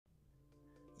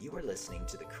You are listening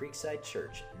to the Creekside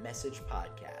Church Message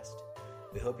Podcast.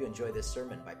 We hope you enjoy this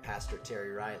sermon by Pastor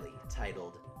Terry Riley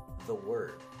titled, The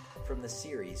Word, from the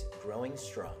series Growing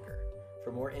Stronger.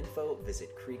 For more info,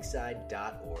 visit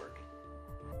creekside.org.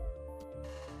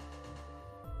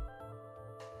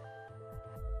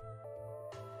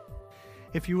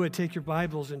 If you would take your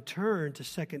Bibles and turn to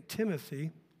 2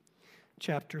 Timothy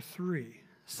chapter 3.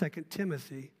 2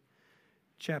 Timothy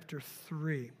chapter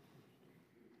 3.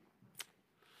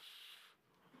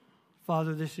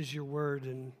 Father, this is your word,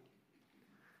 and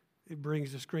it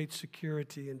brings us great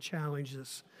security and challenges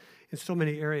us in so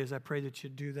many areas. I pray that you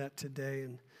do that today,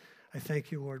 and I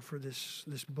thank you, Lord, for this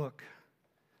book.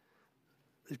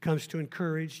 It comes to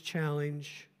encourage,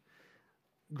 challenge,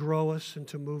 grow us, and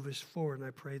to move us forward. And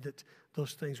I pray that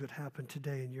those things would happen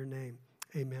today in your name.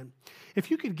 Amen.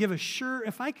 If I could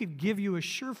give you a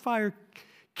surefire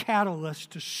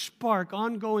catalyst to spark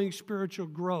ongoing spiritual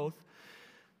growth,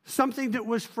 something that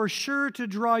was for sure to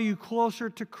draw you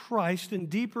closer to Christ and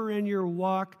deeper in your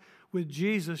walk with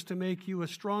Jesus to make you a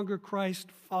stronger Christ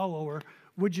follower,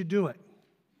 would you do it?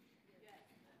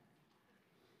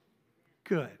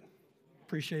 Good.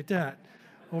 Appreciate that.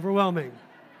 Overwhelming.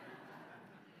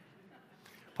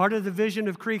 Part of the vision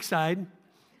of Creekside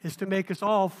is to make us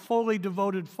all fully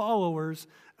devoted followers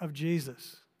of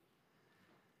Jesus.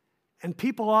 And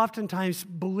people oftentimes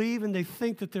believe and they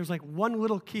think that there's like one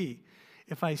little key.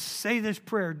 If I say this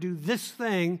prayer, do this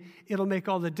thing, it'll make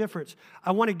all the difference.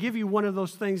 I want to give you one of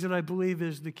those things that I believe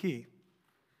is the key.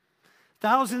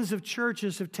 Thousands of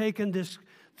churches have taken this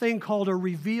thing called a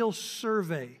Reveal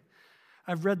survey.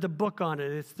 I've read the book on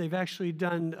it. They've actually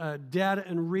done data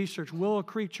and research. Willow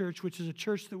Creek Church, which is a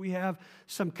church that we have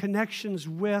some connections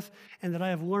with and that I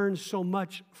have learned so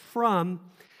much from,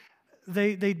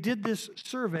 they did this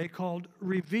survey called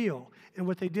Reveal. And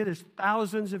what they did is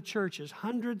thousands of churches,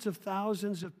 hundreds of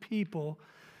thousands of people,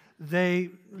 they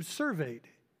surveyed.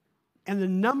 And the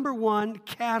number one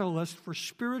catalyst for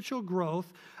spiritual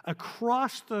growth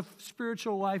across the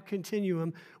spiritual life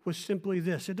continuum was simply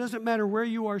this. It doesn't matter where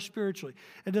you are spiritually.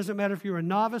 It doesn't matter if you're a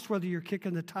novice, whether you're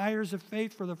kicking the tires of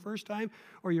faith for the first time,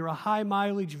 or you're a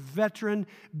high-mileage veteran,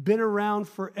 been around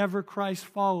forever Christ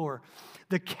follower.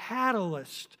 The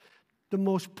catalyst, the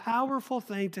most powerful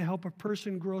thing to help a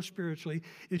person grow spiritually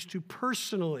is to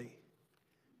personally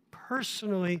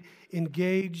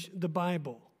engage the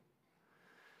Bible.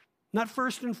 Not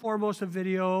first and foremost a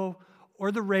video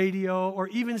or the radio or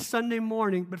even Sunday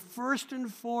morning, but first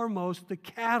and foremost the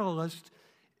catalyst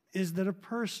is that a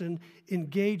person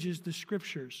engages the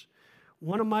Scriptures.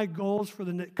 One of my goals for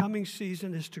the coming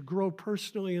season is to grow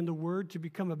personally in the Word, to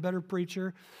become a better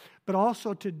preacher, but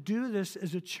also to do this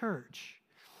as a church.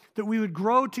 That we would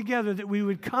grow together, that we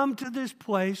would come to this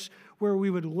place where we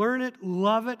would learn it,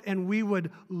 love it, and we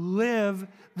would live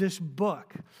this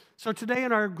book. So today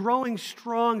in our Growing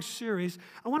Strong series,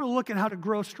 I want to look at how to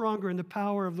grow stronger in the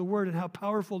power of the Word and how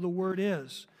powerful the Word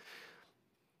is.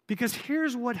 Because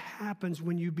here's what happens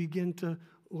when you begin to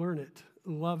learn it,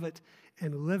 love it,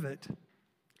 and live it.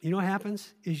 You know what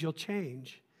happens? Is you'll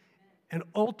change. And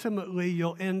ultimately,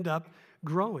 you'll end up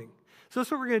growing. So that's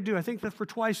what we're going to do. I think that for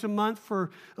twice a month,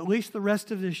 for at least the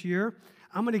rest of this year,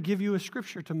 I'm going to give you a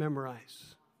scripture to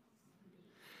memorize.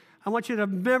 I want you to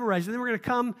memorize it. Then we're going to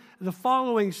come the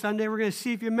following Sunday. We're going to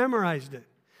see if you memorized it.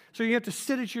 So you have to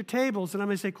sit at your tables, and I'm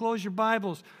going to say, close your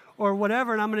Bibles or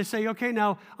whatever. And I'm going to say, okay,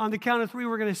 now on the count of 3,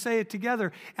 we're going to say it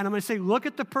together. And I'm going to say, look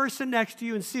at the person next to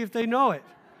you and see if they know it.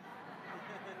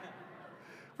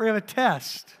 We're going to have a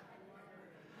test.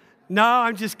 No,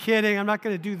 I'm just kidding. I'm not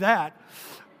going to do that.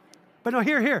 But no,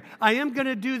 here. I am going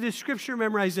to do this scripture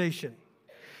memorization.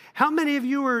 How many of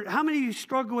you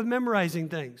struggle with memorizing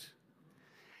things?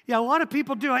 Yeah, a lot of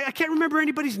people do. I can't remember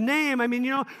anybody's name. I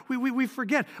mean, we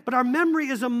forget. But our memory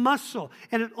is a muscle,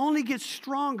 and it only gets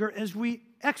stronger as we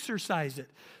exercise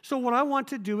it. So what I want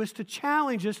to do is to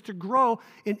challenge us to grow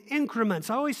in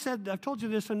increments. I've told you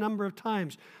this a number of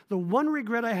times. The one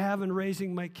regret I have in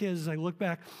raising my kids as I look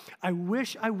back, I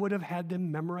wish I would have had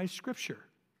them memorize scripture.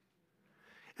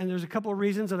 And there's a couple of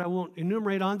reasons that I won't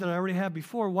enumerate on that I already have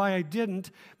before why I didn't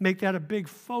make that a big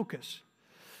focus.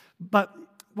 But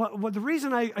the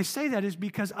reason I say that is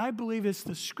because I believe it's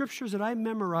the scriptures that I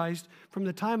memorized from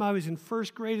the time I was in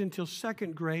first grade until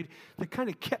second grade that kind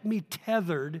of kept me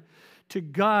tethered to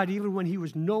God even when He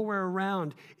was nowhere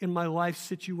around in my life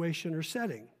situation or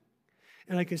setting.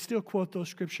 And I can still quote those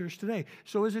scriptures today.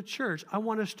 So as a church, I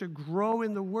want us to grow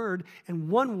in the Word. And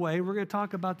one way, we're going to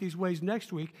talk about these ways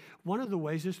next week, one of the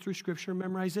ways is through scripture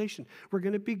memorization. We're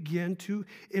going to begin to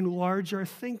enlarge our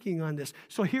thinking on this.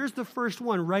 So here's the first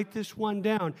one. Write this one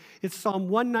down. It's Psalm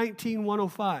 119,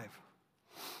 105.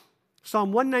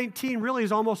 Psalm 119 really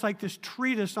is almost like this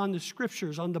treatise on the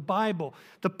Scriptures, on the Bible,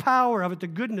 the power of it, the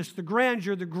goodness, the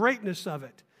grandeur, the greatness of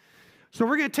it. So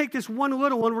we're going to take this one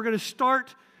little one. We're going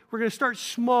to start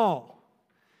small.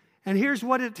 And here's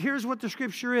what the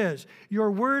Scripture is. Your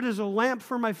word is a lamp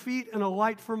for my feet and a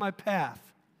light for my path.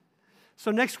 So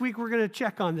next week we're going to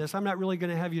check on this. I'm not really going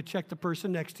to have you check the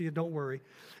person next to you. Don't worry.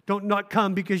 Don't not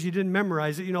come because you didn't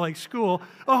memorize it. Like school.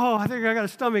 Oh, I think I got a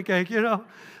stomach ache. So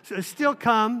still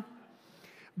come.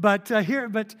 But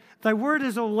thy word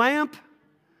is a lamp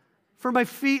for my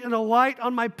feet and a light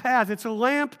on my path. It's a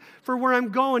lamp for where I'm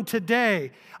going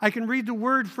today. I can read the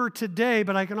word for today,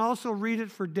 but I can also read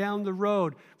it for down the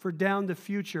road, for down the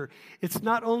future. It's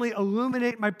not only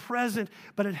illuminate my present,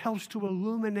 but it helps to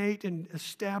illuminate and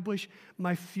establish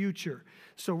my future.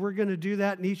 So we're going to do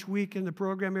that, and each week in the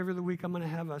program, every other week, I'm going to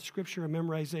have a scripture, a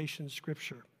memorization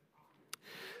scripture.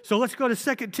 So let's go to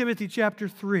 2 Timothy chapter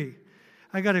 3.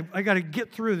 I got to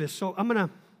get through this. So I'm going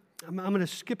to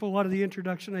skip a lot of the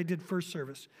introduction I did first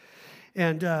service.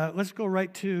 And let's go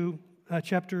right to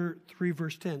chapter 3,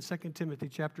 verse 10. 2 Timothy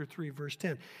chapter 3, verse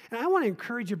 10. And I want to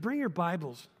encourage you, bring your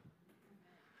Bibles.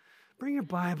 Bring your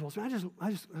Bibles. I just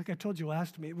like I told you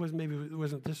last week, it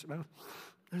wasn't this.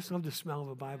 I just love the smell of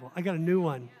a Bible. I got a new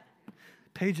one.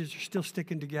 Pages are still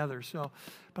sticking together.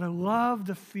 But I love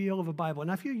the feel of a Bible.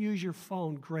 Now, if you use your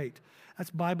phone, great. That's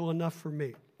Bible enough for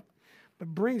me.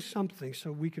 But bring something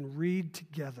so we can read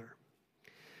together.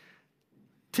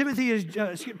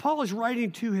 Paul is writing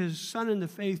to his son in the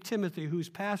faith, Timothy, who's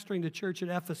pastoring the church at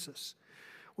Ephesus,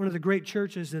 one of the great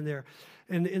churches in there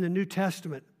in the New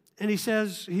Testament. And he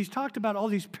says, he's talked about all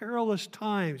these perilous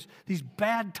times, these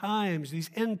bad times, these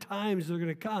end times that are going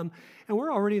to come. And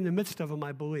we're already in the midst of them,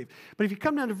 I believe. But if you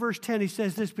come down to verse 10, he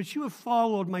says this, but you have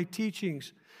followed my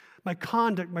teachings, my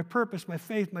conduct, my purpose, my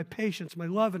faith, my patience, my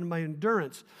love, and my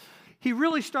endurance. He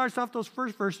really starts off those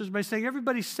first verses by saying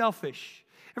everybody's selfish.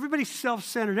 Everybody's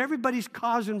self-centered. Everybody's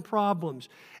causing problems.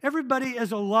 Everybody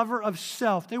is a lover of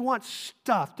self. They want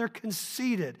stuff. They're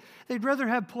conceited. They'd rather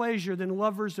have pleasure than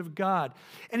lovers of God.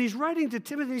 And he's writing to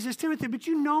Timothy. He says, Timothy, but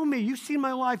you know me. You've seen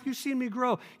my life. You've seen me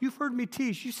grow. You've heard me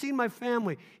teach. You've seen my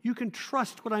family. You can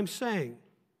trust what I'm saying.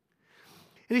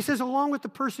 And he says, along with the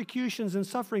persecutions and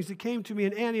sufferings that came to me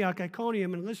in Antioch,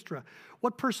 Iconium, and Lystra,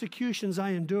 what persecutions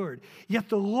I endured. Yet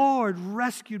the Lord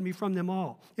rescued me from them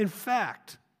all. In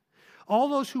fact, all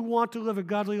those who want to live a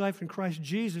godly life in Christ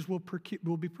Jesus will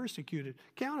be persecuted.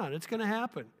 Count on it. It's going to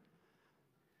happen.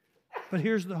 But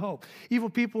here's the hope. Evil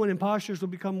people and impostors will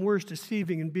become worse,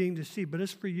 deceiving and being deceived. But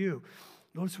as for you,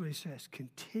 notice what he says.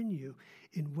 Continue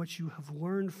in what you have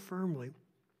learned firmly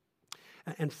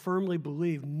and firmly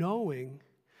believe, knowing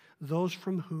those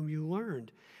from whom you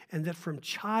learned, and that from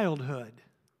childhood.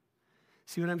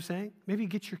 See what I'm saying? Maybe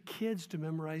get your kids to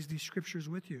memorize these scriptures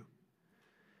with you.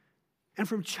 And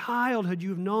from childhood you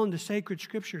have known the sacred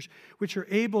scriptures, which are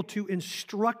able to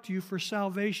instruct you for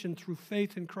salvation through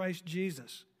faith in Christ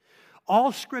Jesus.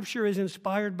 All scripture is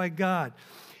inspired by God.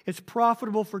 It's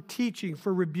profitable for teaching,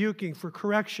 for rebuking, for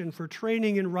correction, for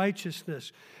training in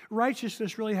righteousness.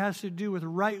 Righteousness really has to do with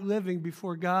right living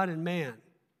before God and man.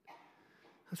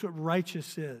 That's what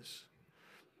righteous is.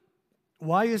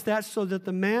 Why is that? So that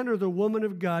the man or the woman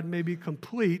of God may be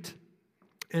complete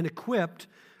and equipped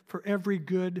for every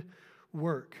good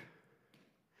work.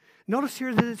 Notice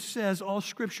here that it says all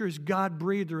scripture is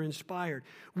God-breathed or inspired.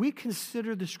 We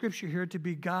consider the scripture here to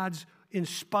be God's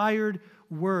inspired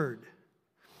word.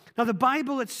 Now, the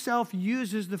Bible itself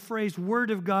uses the phrase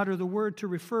word of God or the word to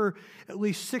refer at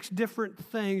least 6 different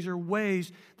things or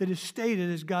ways that is stated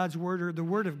as God's word or the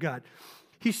word of God.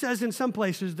 He says in some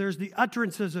places there's the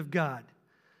utterances of God.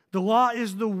 The law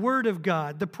is the word of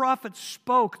God. The prophets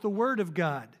spoke the word of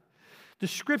God. The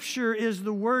scripture is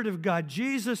the word of God.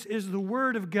 Jesus is the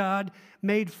word of God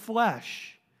made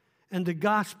flesh. And the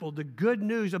gospel, the good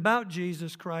news about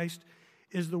Jesus Christ,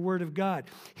 is the word of God.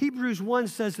 Hebrews 1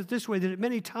 says it this way, that at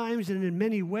many times and in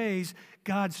many ways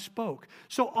God spoke.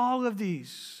 So all of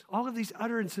these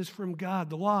utterances from God,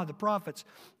 the law, the prophets,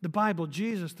 the Bible,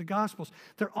 Jesus, the Gospels,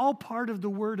 they're all part of the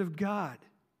word of God.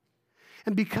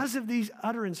 And because of these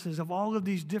utterances of all of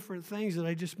these different things that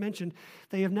I just mentioned,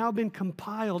 they have now been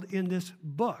compiled in this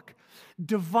book,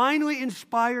 divinely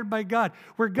inspired by God,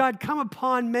 where God come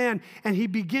upon man and he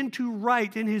began to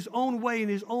write in his own way, in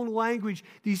his own language,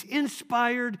 these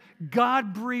inspired,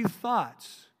 God-breathed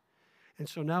thoughts. And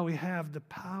so now we have the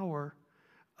power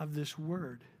of this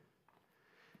word.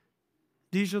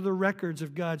 These are the records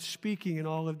of God speaking in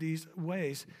all of these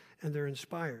ways, and they're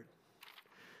inspired.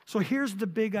 So here's the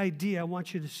big idea I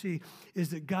want you to see,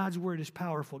 is that God's word is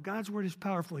powerful. God's word is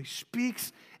powerful. He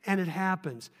speaks and it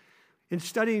happens. In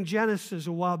studying Genesis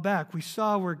a while back, we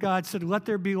saw where God said, let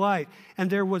there be light, and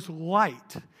there was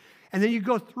light. And then you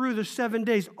go through the 7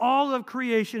 days. All of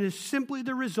creation is simply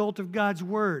the result of God's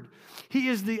word. He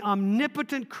is the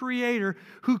omnipotent creator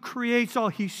who creates all.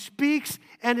 He speaks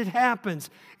and it happens.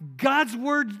 God's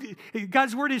word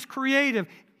is creative.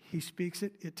 He speaks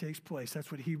it, it takes place.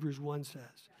 That's what Hebrews 1 says.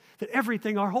 That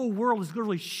everything, our whole world is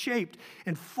literally shaped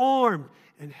and formed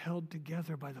and held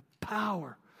together by the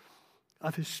power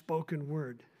of his spoken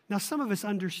word. Now, some of us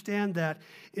understand that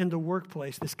in the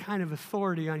workplace, this kind of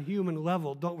authority on human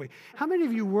level, don't we? How many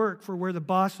of you work for where the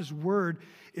boss's word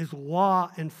is law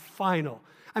and final?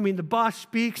 I mean, the boss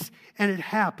speaks and it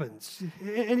happens.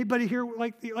 Anybody here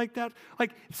like that?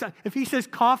 Like, if he says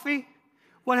coffee,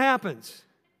 what happens?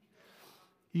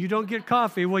 You don't get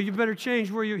coffee. Well, you better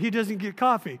change where he doesn't get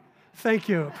coffee. Thank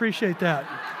you. Appreciate that.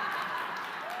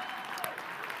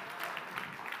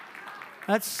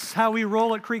 That's how we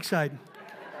roll at Creekside.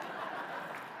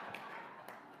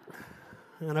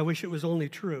 And I wish it was only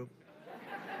true.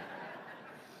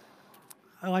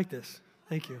 I like this.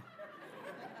 Thank you.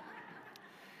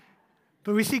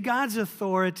 But we see God's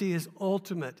authority is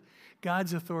ultimate.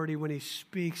 God's authority when he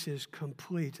speaks is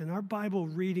complete. And our Bible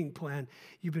reading plan,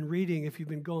 you've been reading, if you've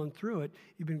been going through it,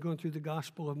 you've been going through the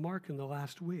Gospel of Mark in the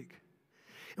last week.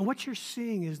 And what you're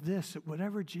seeing is this, that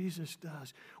whatever Jesus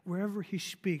does, wherever he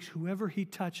speaks, whoever he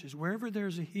touches, wherever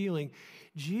there's a healing,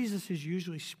 Jesus is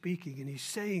usually speaking and he's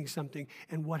saying something.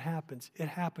 And what happens? It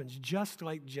happens just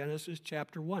like Genesis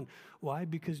chapter 1. Why?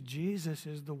 Because Jesus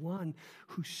is the one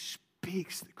who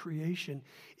speaks the creation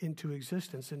into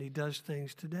existence, and he does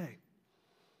things today.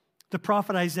 The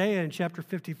prophet Isaiah in chapter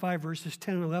 55, verses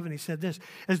 10 and 11, he said this,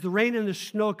 as the rain and the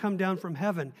snow come down from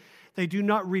heaven, they do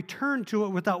not return to it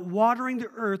without watering the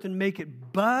earth and make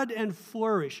it bud and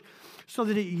flourish, so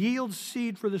that it yields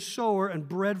seed for the sower and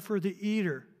bread for the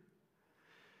eater.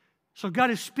 So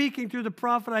God is speaking through the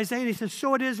prophet Isaiah, and he says,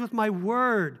 so it is with my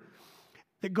word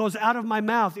that goes out of my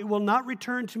mouth. It will not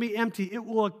return to me empty. It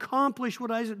will accomplish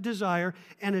what I desire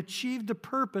and achieve the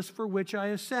purpose for which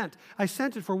I sent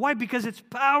it for. Why? Because it's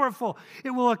powerful.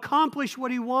 It will accomplish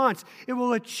what he wants. It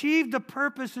will achieve the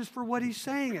purposes for what he's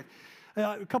saying it.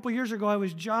 A couple years ago, I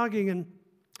was jogging and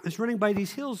I was running by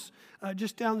these hills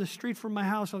just down the street from my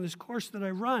house on this course that I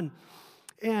run.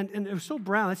 And it was so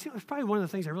brown. It's probably one of the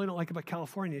things I really don't like about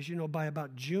California is, by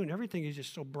about June, everything is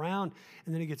just so brown,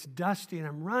 and then it gets dusty, and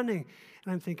I'm running,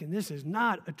 and I'm thinking, this is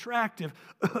not attractive.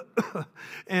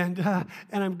 and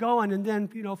I'm going, and then,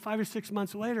 5 or 6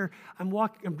 months later, I'm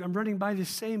running by this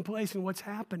same place, and what's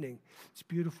happening? It's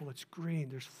beautiful. It's green.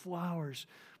 There's flowers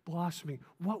blossoming.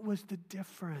 What was the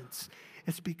difference?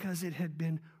 It's because it had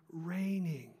been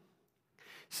raining.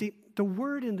 See, the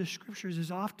word in the scriptures is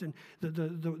often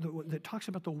that talks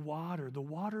about the water of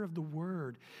the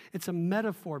word. It's a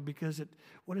metaphor because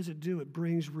what does it do? It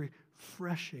brings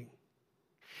refreshing.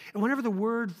 And whenever the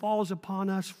word falls upon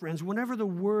us, friends, whenever the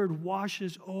word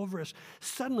washes over us,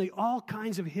 suddenly all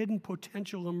kinds of hidden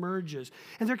potential emerges.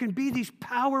 And there can be these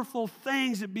powerful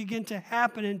things that begin to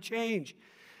happen and change.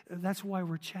 That's why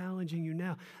we're challenging you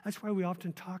now. That's why we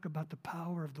often talk about the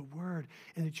power of the word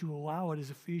and that you allow it, as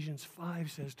Ephesians 5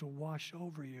 says, to wash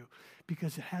over you,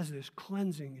 because it has this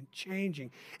cleansing and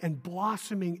changing and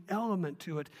blossoming element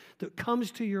to it that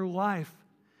comes to your life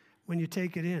when you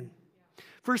take it in.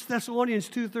 1 Thessalonians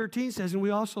 2:13 says, and we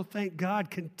also thank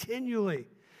God continually,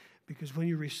 because when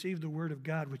you received the word of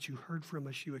God, which you heard from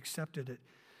us, you accepted it,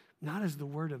 not as the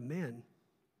word of men,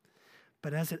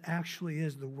 but as it actually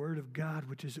is the word of God,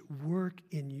 which is at work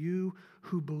in you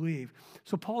who believe.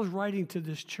 So Paul's writing to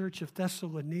this church of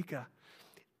Thessalonica,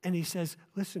 and he says,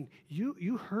 listen,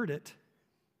 you heard it,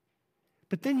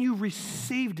 but then you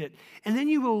received it, and then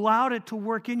you allowed it to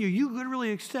work in you. You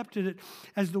literally accepted it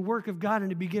as the work of God,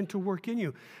 and it began to work in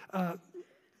you.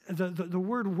 The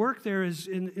word work there is,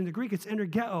 in the Greek, it's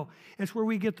energeo. It's where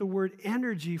we get the word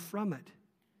energy from it.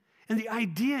 And the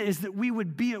idea is that we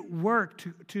would be at work,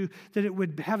 that it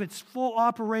would have its full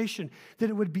operation, that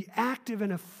it would be active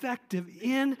and effective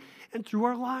in and through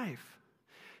our life.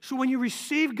 So when you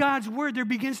receive God's word, there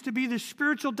begins to be this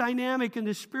spiritual dynamic and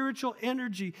this spiritual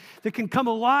energy that can come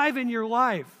alive in your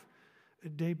life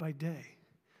day by day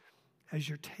as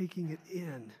you're taking it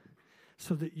in,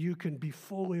 so that you can be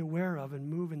fully aware of and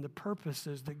move in the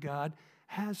purposes that God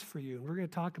has for you. And we're going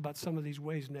to talk about some of these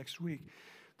ways next week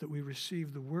that we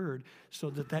receive the word, so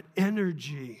that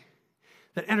energy,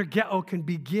 that energeo, can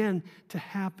begin to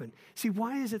happen. See,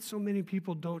 why is it so many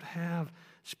people don't have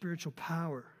spiritual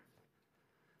power?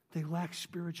 They lack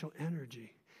spiritual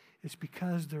energy. It's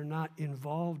because they're not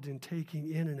involved in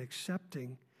taking in and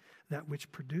accepting that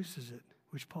which produces it,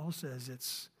 which Paul says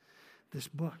it's this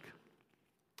book.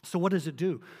 So what does it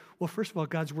do? Well, first of all,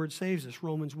 God's word saves us.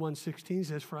 Romans 1:16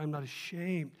 says, "For I'm not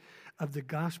ashamed of the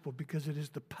gospel, because it is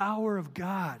the power of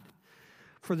God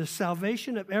for the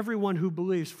salvation of everyone who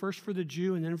believes," first for the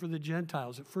Jew and then for the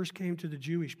Gentiles. It first came to the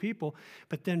Jewish people,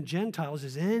 but then Gentiles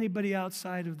is anybody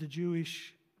outside of the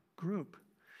Jewish group,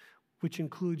 which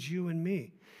includes you and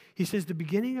me. He says the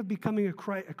beginning of becoming a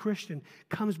Christian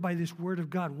comes by this word of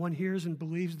God. One hears and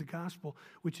believes the gospel,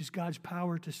 which is God's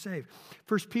power to save.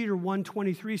 1 Peter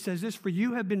 1:23 says this, "For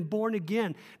you have been born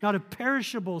again, not of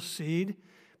perishable seed,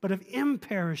 but of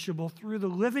imperishable, through the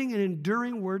living and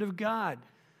enduring word of God."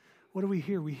 What do we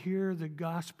hear? We hear the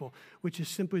gospel, which is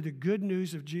simply the good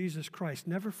news of Jesus Christ.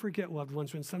 Never forget, loved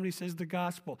ones, when somebody says the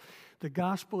gospel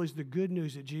is the good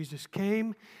news that Jesus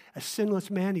came, a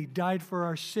sinless man. He died for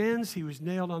our sins. He was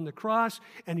nailed on the cross,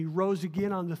 and he rose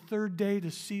again on the third day to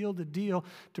seal the deal,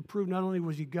 to prove not only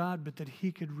was he God, but that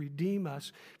he could redeem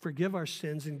us, forgive our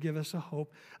sins, and give us a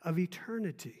hope of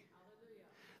eternity.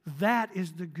 That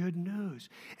is the good news.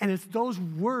 And it's those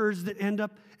words that end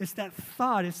up, it's that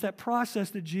thought, it's that process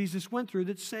that Jesus went through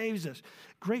that saves us.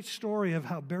 Great story of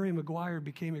how Barry McGuire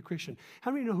became a Christian.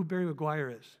 How many know who Barry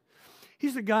McGuire is?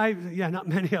 He's the guy, not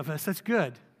many of us, that's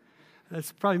good.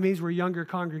 That probably means we're a younger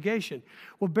congregation.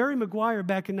 Well, Barry McGuire,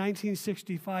 back in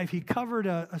 1965, he covered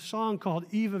a song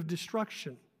called "Eve of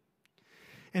Destruction."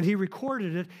 And he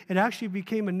recorded it. It actually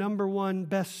became a #1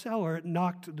 bestseller. It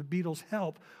knocked the Beatles'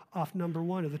 "Help" off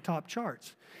 #1 of the top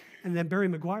charts. And then Barry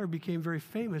McGuire became very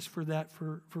famous for that,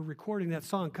 for recording that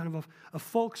song, kind of a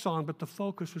folk song, but the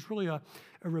focus was really a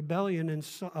rebellion and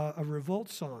a revolt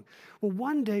song. Well,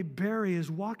 one day Barry is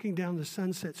walking down the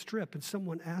Sunset Strip, and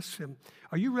someone asks him,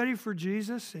 "Are you ready for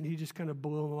Jesus?" And he just kind of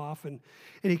blew him off, and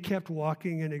he kept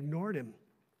walking and ignored him.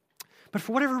 But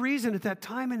for whatever reason, at that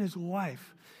time in his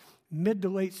life, mid to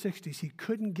late 60s, he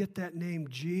couldn't get that name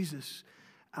Jesus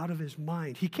out of his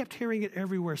mind. He kept hearing it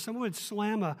everywhere. Someone would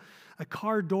slam a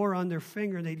car door on their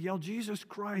finger and they'd yell, "Jesus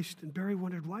Christ." And Barry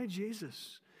wondered, why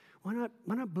Jesus? Why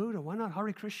not Buddha? Why not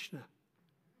Hare Krishna?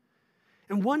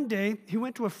 And one day he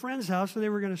went to a friend's house and they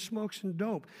were going to smoke some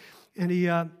dope. And he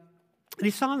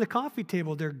saw on the coffee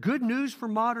table there, "Good News for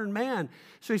Modern Man."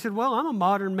 So he said, "Well, I'm a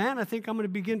modern man. I think I'm going to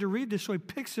begin to read this." So he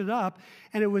picks it up,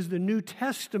 and it was the New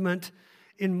Testament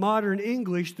in modern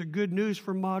English, the Good News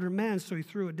for Modern Man. So he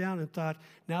threw it down and thought,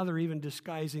 now they're even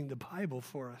disguising the Bible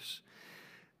for us.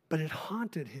 But it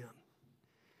haunted him.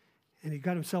 And he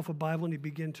got himself a Bible and he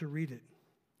began to read it.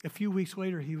 A few weeks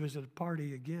later, he was at a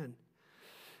party again.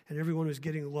 And everyone was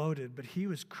getting loaded, but he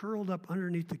was curled up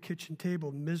underneath the kitchen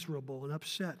table, miserable and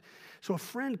upset. So a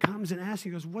friend comes and asks,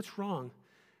 he goes, "What's wrong?"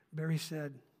 Barry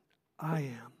said, "I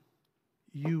am.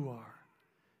 You are.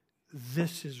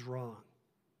 This is wrong."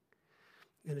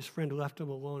 And his friend left him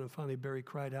alone, and finally Barry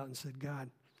cried out and said, "God,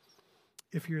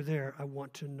 if you're there, I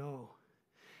want to know."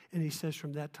 And he says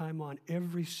from that time on,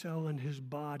 every cell in his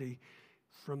body,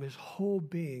 from his whole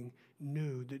being,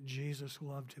 knew that Jesus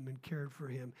loved him and cared for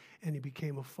him, and he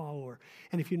became a follower.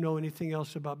 And if you know anything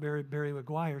else about Barry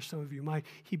McGuire, some of you might,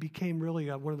 he became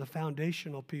really one of the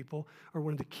foundational people, or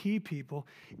one of the key people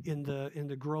in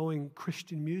the growing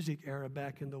Christian music era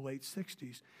back in the late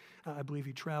 60s. I believe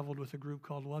he traveled with a group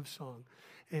called Love Song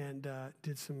and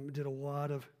did a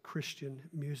lot of Christian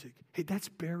music. Hey, that's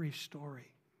Barry's story.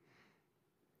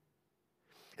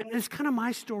 And it's kind of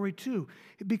my story too,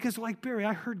 because like Barry,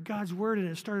 I heard God's word and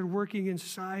it started working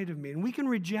inside of me. And we can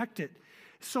reject it.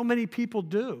 So many people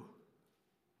do.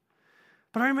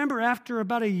 But I remember after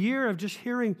about a year of just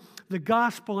hearing the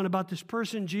gospel and about this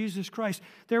person, Jesus Christ,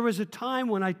 there was a time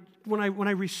when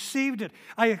I received it,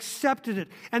 I accepted it.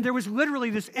 And there was literally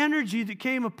this energy that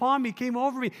came upon me, came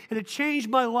over me, and it changed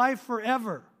my life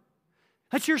forever.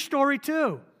 That's your story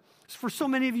too. It's for so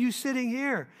many of you sitting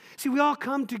here. See, we all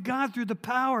come to God through the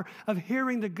power of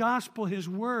hearing the gospel, His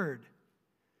word.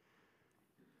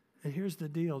 And here's the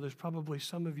deal. There's probably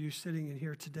some of you sitting in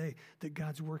here today that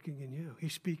God's working in you.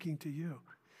 He's speaking to you.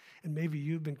 And maybe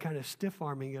you've been kind of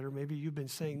stiff-arming it, or maybe you've been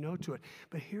saying no to it.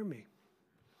 But hear me.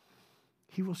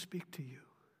 He will speak to you.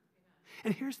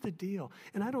 And here's the deal.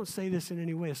 And I don't say this in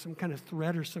any way as some kind of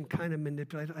threat or some kind of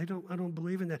manipulation. I don't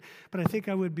believe in that. But I think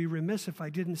I would be remiss if I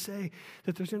didn't say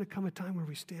that there's going to come a time where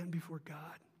we stand before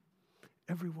God.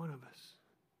 Every one of us.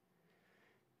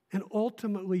 And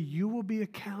ultimately, you will be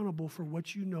accountable for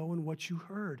what you know and what you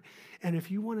heard. And if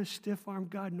you want to stiff-arm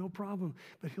God, no problem.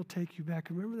 But He'll take you back.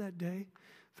 Remember that day,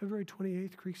 February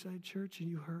 28th, Creekside Church, and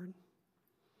you heard?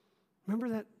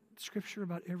 Remember that scripture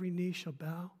about every knee shall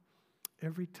bow,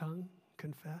 every tongue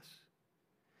confess?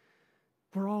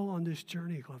 We're all on this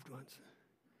journey, loved ones.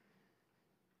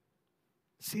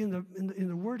 See, in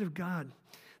the Word of God,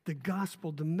 The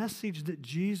gospel, the message that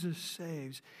Jesus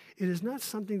saves, it is not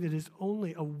something that is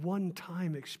only a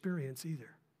one-time experience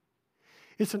either.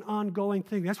 It's an ongoing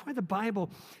thing. That's why the Bible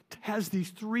has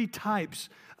these three types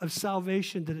of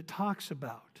salvation that it talks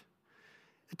about.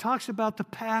 It talks about the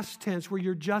past tense where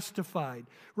you're justified.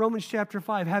 Romans chapter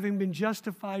 5, having been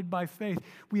justified by faith,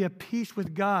 we have peace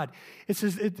with God. It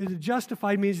says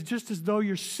justified means just as though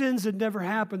your sins had never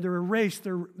happened. They're erased.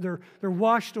 They're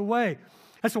washed away.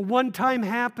 That's a one-time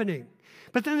happening.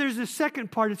 But then there's the second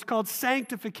part. It's called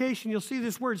sanctification. You'll see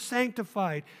this word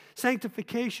sanctified,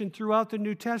 sanctification throughout the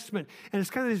New Testament. And it's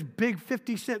kind of this big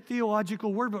 50-cent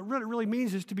theological word, but what it really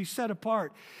means is to be set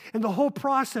apart. And the whole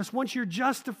process, once you're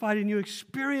justified and you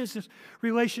experience this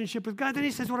relationship with God, then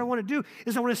he says, what I want to do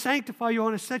is I want to sanctify you. I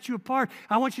want to set you apart.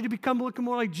 I want you to become looking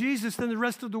more like Jesus than the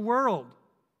rest of the world.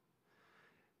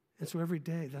 And so every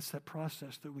day, that's that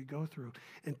process that we go through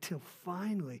until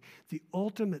finally the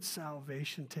ultimate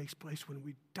salvation takes place when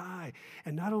we die.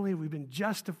 And not only have we been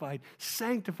justified,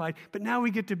 sanctified, but now we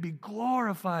get to be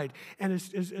glorified. And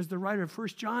as the writer of 1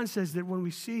 John says, that when we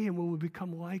see him, we will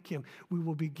become like him. We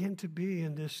will begin to be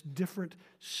in this different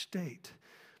state,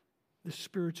 this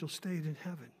spiritual state in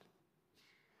heaven.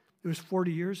 It was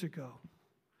 40 years ago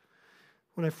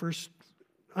when I first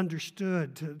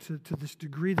understood to this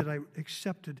degree that I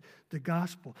accepted the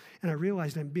gospel. And I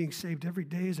realized I'm being saved every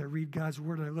day as I read God's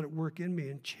word and I let it work in me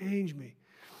and change me.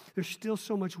 There's still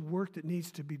so much work that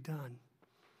needs to be done.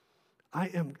 I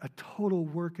am a total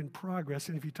work in progress.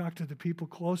 And if you talk to the people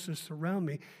closest around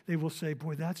me, they will say,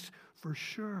 boy, that's for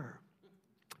sure.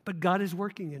 But God is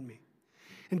working in me.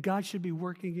 And God should be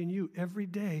working in you every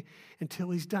day until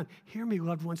he's done. Hear me,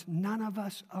 loved ones, none of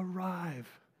us arrive.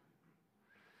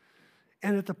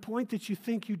 And at the point that you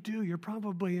think you do, you're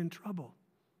probably in trouble.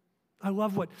 I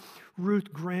love what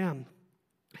Ruth Graham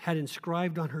had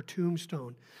inscribed on her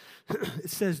tombstone.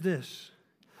 It says this,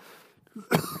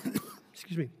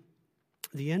 excuse me,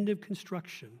 the end of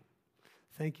construction,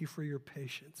 thank you for your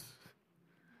patience.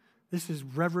 This is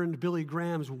Reverend Billy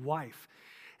Graham's wife.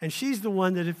 And she's the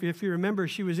one that, if you remember,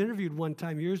 she was interviewed one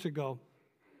time years ago.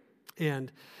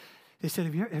 And they said,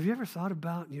 have you ever thought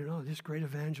about, this great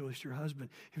evangelist, your husband,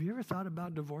 have you ever thought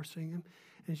about divorcing him?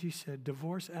 And she said,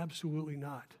 divorce, absolutely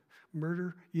not.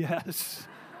 Murder, yes.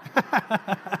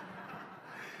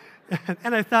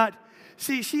 And I thought,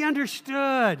 see, she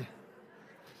understood.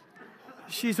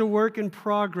 She's a work in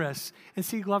progress. And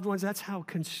see, loved ones, that's how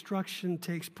construction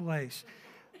takes place.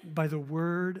 By the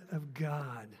word of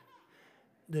God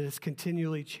that is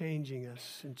continually changing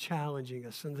us and challenging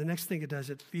us. And the next thing it does,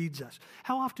 it feeds us.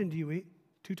 How often do you eat?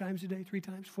 2 times a day, 3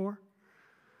 times, 4?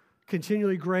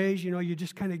 Continually graze, you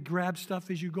just kind of grab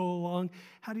stuff as you go along.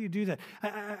 How do you do that?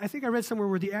 I think I read somewhere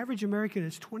where the average American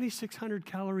is 2,600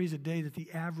 calories a day that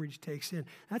the average takes in.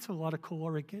 That's a lot of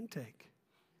caloric intake.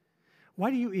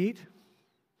 Why do you eat?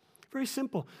 Very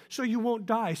simple. So you won't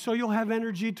die. So you'll have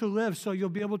energy to live. So you'll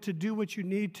be able to do what you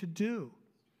need to do.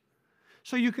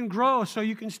 So you can grow, so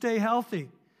you can stay healthy.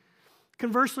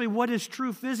 Conversely, what is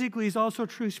true physically is also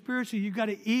true spiritually. You've got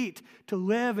to eat to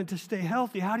live and to stay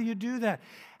healthy. How do you do that?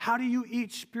 How do you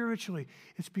eat spiritually?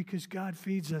 It's because God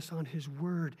feeds us on his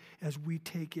word as we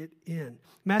take it in.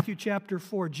 Matthew chapter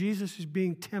 4, Jesus is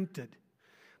being tempted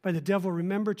by the devil.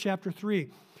 Remember chapter 3,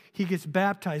 he gets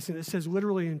baptized, and it says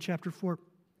literally in chapter 4,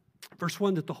 Verse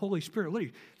 1, that the Holy Spirit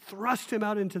literally thrust him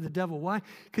out into the devil. Why?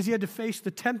 Because he had to face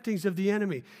the temptings of the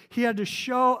enemy. He had to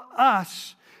show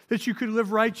us that you could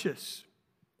live righteous,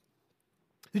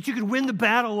 that you could win the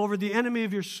battle over the enemy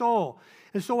of your soul.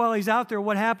 And so while he's out there,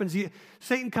 what happens?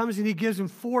 Satan comes and he gives him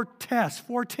 4 tests,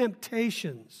 4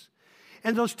 temptations.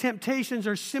 And those temptations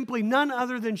are simply none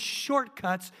other than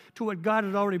shortcuts to what God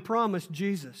had already promised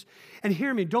Jesus. And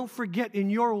hear me, don't forget in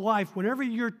your life, whenever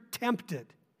you're tempted,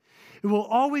 it will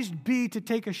always be to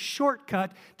take a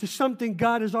shortcut to something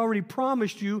God has already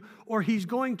promised you or he's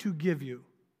going to give you.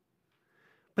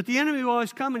 But the enemy will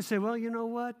always come and say, well, you know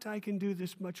what? I can do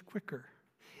this much quicker.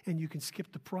 And you can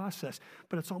skip the process.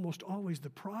 But it's almost always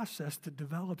the process that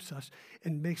develops us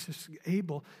and makes us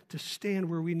able to stand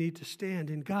where we need to stand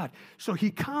in God. So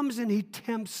he comes and he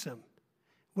tempts him.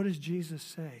 What does Jesus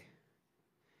say?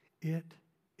 It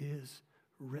is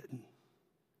written.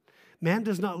 Man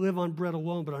does not live on bread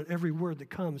alone, but on every word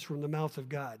that comes from the mouth of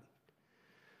God.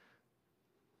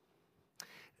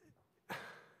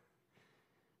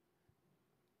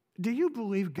 Do you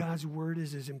believe God's word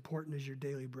is as important as your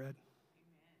daily bread?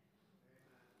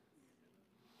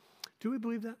 Do we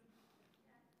believe that?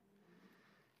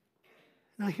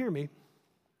 Now hear me,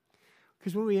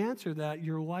 because when we answer that,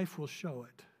 your life will show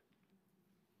it.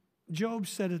 Job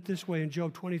said it this way in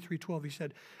Job 23:12. He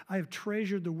said, I have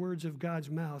treasured the words of God's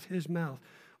mouth, his mouth,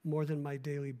 more than my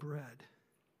daily bread.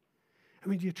 I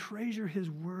mean, do you treasure his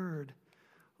word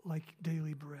like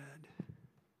daily bread?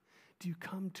 Do you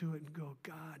come to it and go,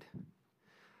 God,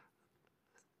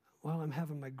 while I'm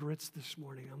having my grits this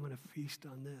morning, I'm going to feast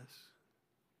on this?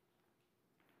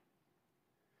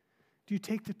 Do you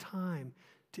take the time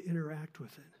to interact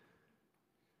with it?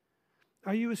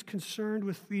 Are you as concerned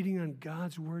with feeding on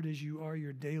God's word as you are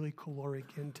your daily caloric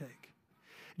intake?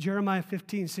 Jeremiah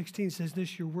 15:16 says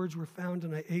this, your words were found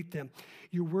and I ate them.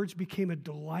 Your words became a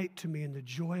delight to me and the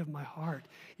joy of my heart.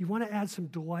 You want to add some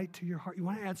delight to your heart? You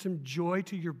want to add some joy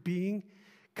to your being?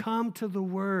 Come to the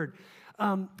word.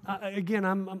 Again,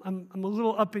 I'm a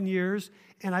little up in years,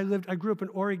 and I grew up in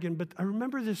Oregon, but I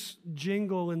remember this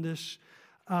jingle in this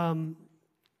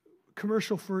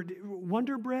commercial for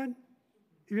Wonder Bread.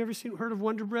 Have you ever heard of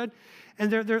Wonder Bread? And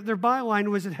their byline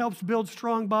was, it helps build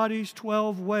strong bodies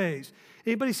 12 ways.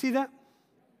 Anybody see that?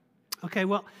 Okay,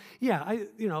 well, yeah,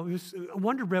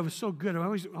 Wonder Bread was so good. I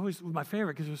always was my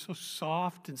favorite because it was so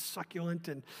soft and succulent.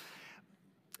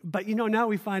 But now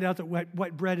we find out that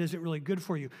wet bread isn't really good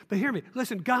for you. But hear me,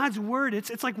 listen, God's word,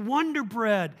 it's like Wonder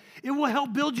Bread. It will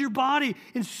help build your body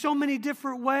in so many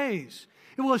different ways.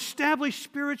 It will establish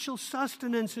spiritual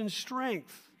sustenance and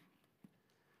strength.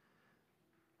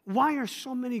 Why are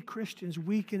so many Christians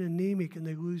weak and anemic and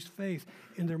they lose faith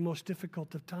in their most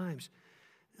difficult of times?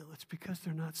 Well, it's because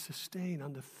they're not sustained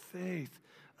on the faith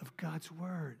of God's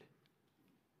word.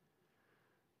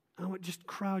 I want to just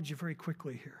crowd you very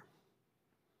quickly here.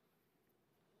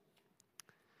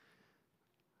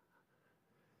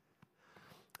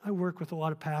 I work with a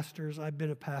lot of pastors. I've been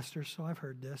a pastor, so I've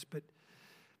heard this. But,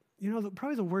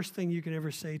 probably the worst thing you can ever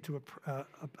say to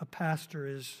a pastor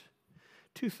is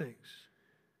two things.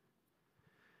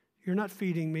 You're not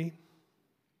feeding me.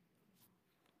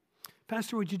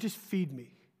 Pastor, would you just feed me?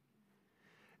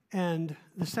 And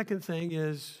the second thing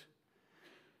is,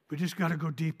 we just got to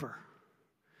go deeper.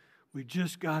 We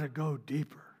just got to go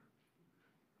deeper.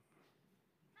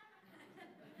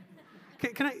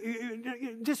 Can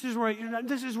I? This is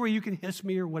where you can hiss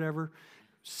me or whatever.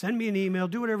 Send me an email.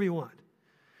 Do whatever you want.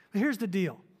 But here's the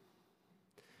deal.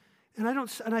 And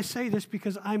I say this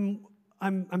because I'm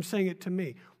saying it to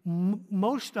me.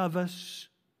 Most of us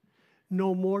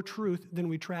know more truth than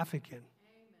we traffic in.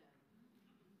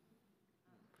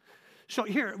 So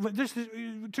here,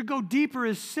 to go deeper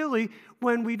is silly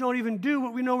when we don't even do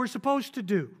what we know we're supposed to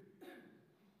do.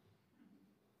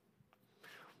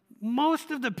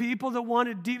 Most of the people that want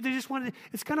it deep, they just want it.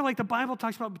 It's kind of like the Bible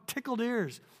talks about tickled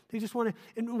ears. They just want to,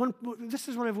 and this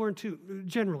is what I've learned too,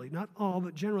 generally, not all,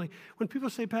 but generally. When people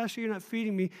say, Pastor, you're not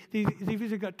feeding me, they've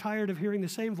either got tired of hearing the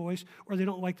same voice or they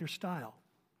don't like their style.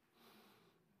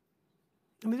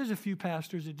 I mean, there's a few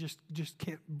pastors that just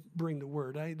can't bring the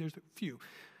word. There's a few.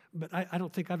 But I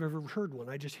don't think I've ever heard one.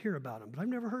 I just hear about them, but I've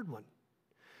never heard one.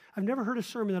 I've never heard a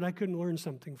sermon that I couldn't learn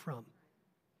something from.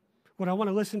 Would I want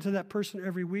to listen to that person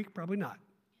every week? Probably not.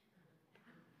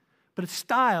 But it's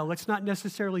style. It's not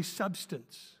necessarily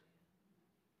substance.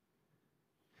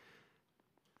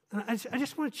 And I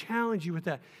just want to challenge you with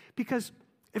that. Because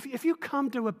if you come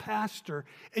to a pastor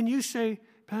and you say,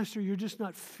 Pastor, you're just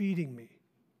not feeding me.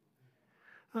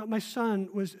 My son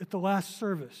was at the last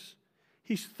service.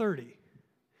 He's 30.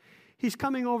 He's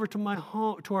coming over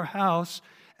to our house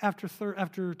after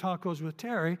tacos with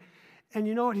Terry. And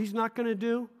you know what he's not going to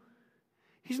do?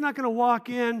 He's not going to walk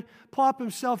in, plop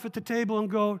himself at the table and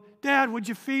go, Dad, would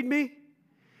you feed me?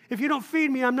 If you don't feed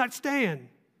me, I'm not staying.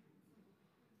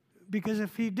 Because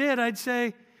if he did, I'd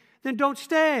say, then don't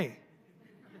stay.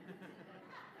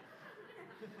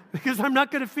 Because I'm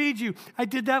not going to feed you. I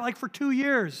did that for 2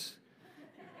 years.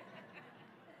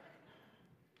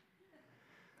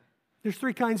 There's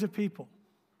 3 kinds of people.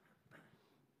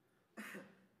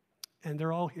 And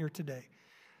they're all here today.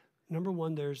 Number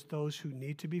 1, there's those who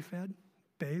need to be fed.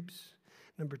 Babes.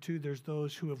 Number 2, there's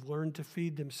those who have learned to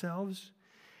feed themselves.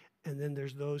 And then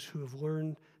there's those who have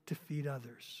learned to feed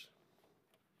others.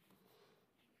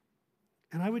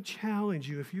 And I would challenge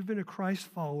you, if you've been a Christ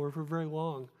follower for very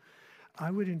long,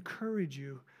 I would encourage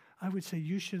you, I would say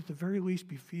you should at the very least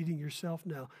be feeding yourself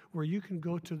now, where you can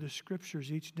go to the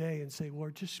scriptures each day and say,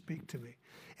 Lord, just speak to me.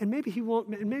 And maybe he won't,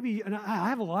 and I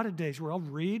have a lot of days where I'll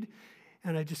read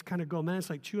and I just kind of go, man, it's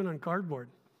like chewing on cardboard.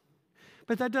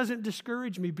 But that doesn't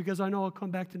discourage me because I know I'll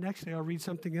come back the next day, I'll read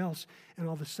something else, and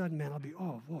all of a sudden, man, I'll be,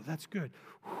 oh, whoa, that's good.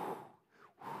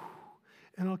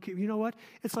 And I'll keep, you know what?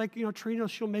 It's like, Trina,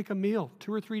 she'll make a meal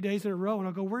 2 or 3 days in a row, and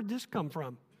I'll go, where'd this come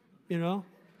from?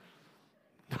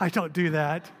 I don't do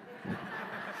that.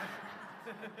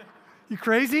 You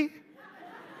crazy?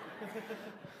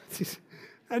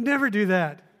 I'd never do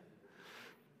that.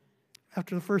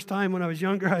 After the first time when I was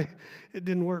younger, it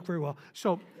didn't work very well.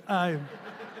 So I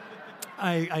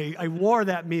wore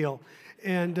that meal,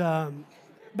 and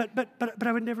but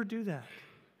I would never do that.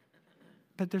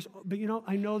 But you know,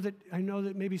 I know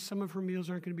that maybe some of her meals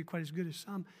aren't going to be quite as good as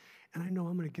some, and I know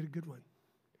I'm going to get a good one.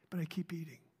 But I keep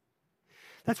eating.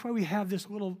 That's why we have this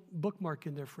little bookmark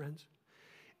in there, friends,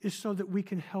 is so that we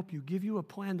can help you, give you a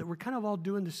plan that we're kind of all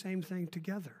doing the same thing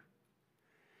together.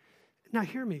 Now,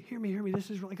 hear me.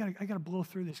 This is really, I got to blow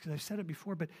through this because I've said it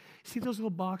before, but see those little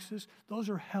boxes? Those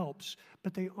are helps,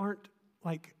 but they aren't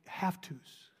like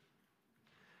have-tos.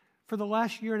 For the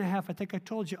last year and a half, I think I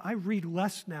told you, I read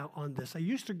less now on this. I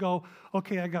used to go,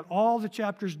 okay, I got all the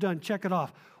chapters done, check it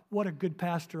off. What a good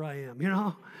pastor I am, you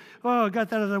know? Oh, I got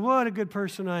that. What a good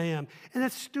person I am. And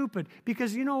that's stupid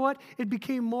because you know what? It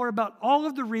became more about all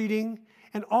of the reading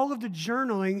and all of the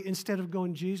journaling instead of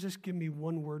going, Jesus, give me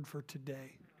one word for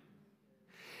today.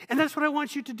 And that's what I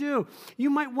want you to do. You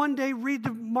might one day read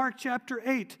the Mark chapter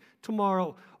 8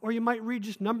 tomorrow, or you might read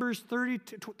just Numbers 30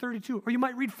 to 32, or you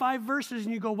might read 5 verses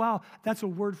and you go, wow, that's a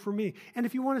word for me. And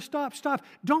if you want to stop.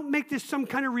 Don't make this some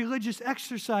kind of religious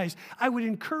exercise. I would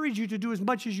encourage you to do as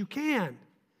much as you can.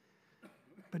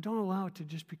 But don't allow it to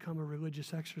just become a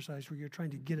religious exercise where you're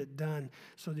trying to get it done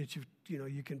so that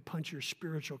you can punch your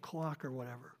spiritual clock or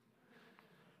whatever.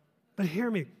 But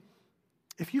hear me.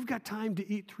 If you've got time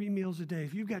to eat 3 meals a day,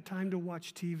 if you've got time to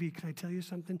watch TV, can I tell you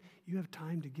something? You have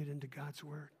time to get into God's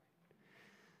Word.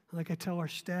 Like I tell our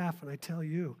staff and I tell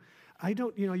you, I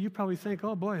don't, you probably think,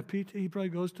 oh boy, Pete, he probably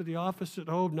goes to the office at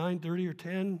 9:30 or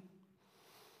 10,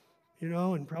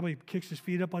 and probably kicks his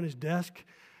feet up on his desk,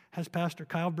 has Pastor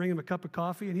Kyle bring him a cup of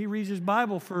coffee, and he reads his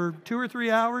Bible for 2 or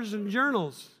 3 hours and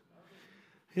journals.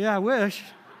 Yeah, I wish.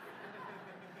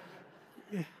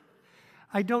 Yeah.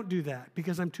 I don't do that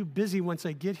because I'm too busy once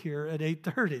I get here at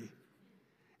 8:30.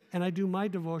 And I do my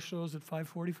devotionals at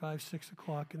 5:45, 6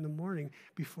 o'clock in the morning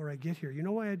before I get here. You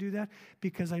know why I do that?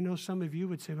 Because I know some of you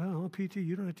would say, well, PT,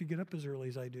 you don't have to get up as early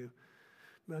as I do.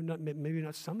 Maybe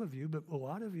not some of you, but a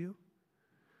lot of you.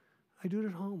 I do it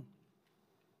at home.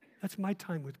 That's my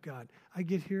time with God. I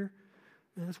get here,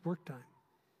 and that's work time.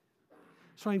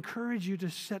 So I encourage you to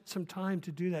set some time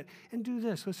to do that. And do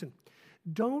this. Listen.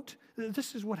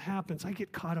 This is what happens. I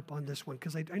get caught up on this one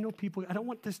because I know people, I don't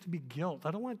want this to be guilt.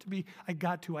 I don't want it to be, I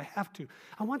have to.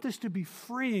 I want this to be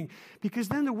freeing because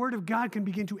then the Word of God can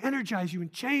begin to energize you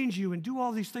and change you and do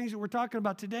all these things that we're talking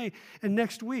about today and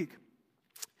next week.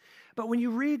 But when you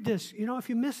read this, if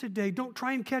you miss a day, don't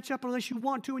try and catch up unless you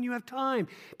want to and you have time.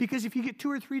 Because if you get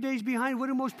 2 or 3 days behind, what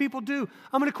do most people do?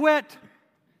 I'm going to quit.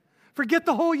 Forget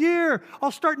the whole year. I'll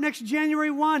start next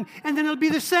January 1, and then it'll be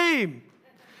the same.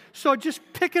 So just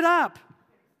pick it up.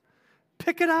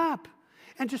 Pick it up.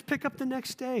 And just pick up the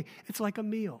next day. It's like a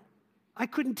meal. I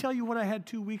couldn't tell you what I had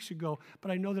 2 weeks ago,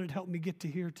 but I know that it helped me get to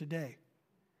here today.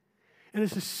 And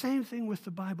it's the same thing with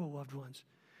the Bible, loved ones.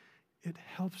 It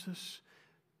helps us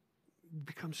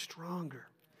become stronger.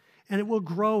 And it will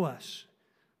grow us.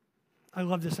 I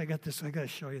love this. I got to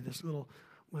show you this.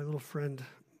 My little friend,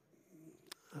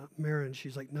 Marin,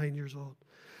 she's like 9 years old.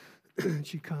 And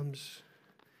she comes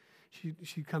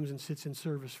and sits in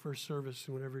service, first service,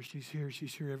 and whenever she's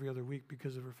here every other week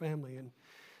because of her family. And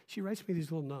she writes me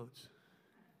these little notes.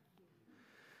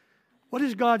 What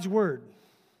is God's Word?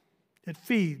 It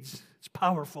feeds, it's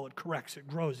powerful, it corrects, it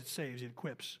grows, it saves, it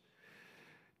equips.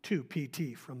 2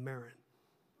 PT from Marin.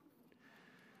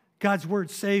 God's Word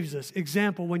saves us.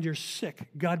 Example, when you're sick,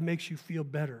 God makes you feel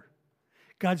better.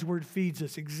 God's Word feeds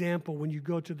us. Example, when you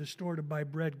go to the store to buy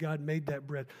bread, God made that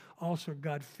bread. Also,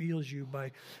 God feeds you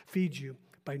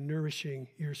by nourishing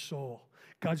your soul.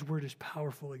 God's Word is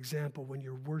powerful. Example, when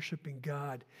you're worshiping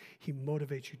God, He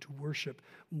motivates you to worship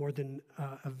more than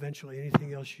eventually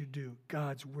anything else you do.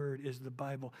 God's Word is the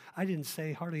Bible. I didn't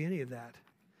say hardly any of that.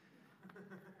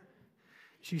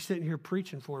 She's sitting here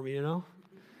preaching for me,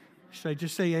 Should I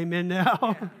just say amen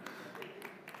now?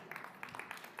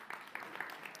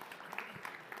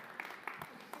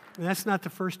 And that's not the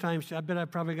first time. I bet I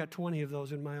probably got 20 of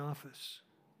those in my office.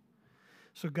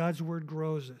 So God's Word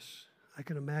grows us. I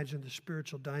can imagine the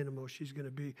spiritual dynamo she's going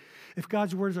to be. If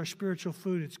God's Word is our spiritual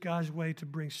food, it's God's way to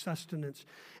bring sustenance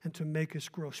and to make us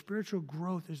grow. Spiritual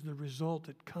growth is the result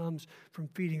that comes from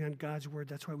feeding on God's Word.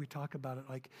 That's why we talk about it,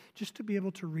 like just to be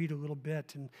able to read a little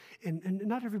bit. And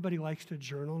not everybody likes to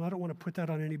journal, and I don't want to put that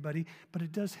on anybody, but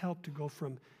it does help to go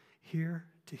from here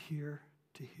to here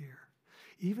to here.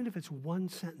 Even if it's one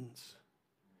sentence.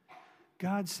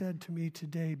 God said to me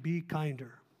today, be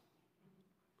kinder.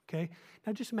 Okay?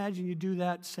 Now just imagine you do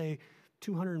that, say,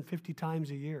 250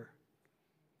 times a year.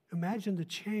 Imagine the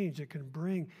change it can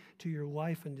bring to your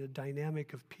life and the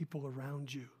dynamic of people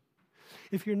around you.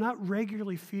 If you're not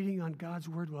regularly feeding on God's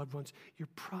word, loved ones, you're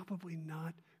probably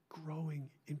not growing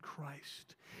in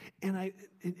Christ. And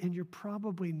you're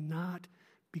probably not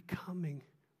becoming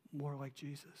more like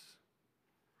Jesus.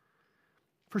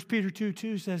 1 Peter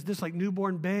 2:2 says this, like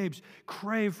newborn babes,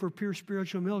 crave for pure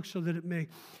spiritual milk so that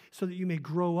you may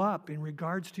grow up in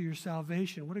regards to your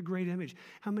salvation. What a great image.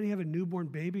 How many have a newborn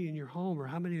baby in your home, or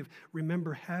how many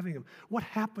remember having them? What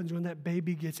happens when that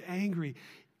baby gets angry?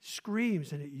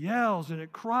 Screams and it yells and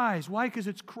it cries. Why? Because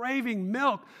it's craving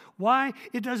milk. Why?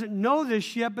 It doesn't know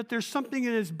this yet, but there's something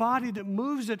in its body that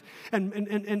moves it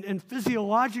and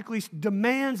physiologically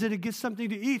demands that it gets something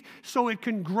to eat so it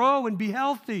can grow and be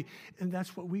healthy. And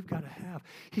that's what we've got to have.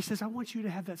 He says, I want you to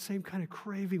have that same kind of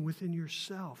craving within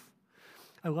yourself.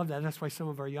 I love that. That's why some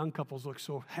of our young couples look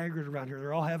so haggard around here.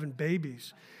 They're all having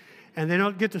babies. And they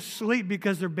don't get to sleep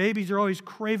because their babies are always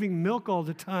craving milk all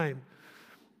the time.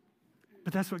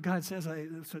 But that's what God says.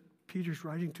 That's what Peter's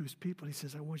writing to his people. He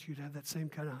says, I want you to have that same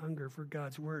kind of hunger for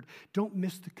God's word. Don't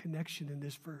miss the connection in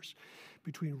this verse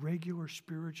between regular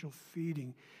spiritual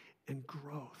feeding and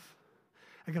growth.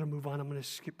 I got to move on. I'm going to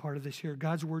skip part of this here.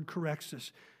 God's word corrects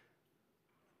us.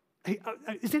 Hey,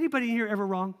 is anybody here ever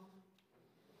wrong?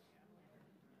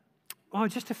 Oh,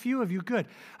 just a few of you. Good.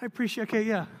 I appreciate. Okay,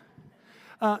 yeah.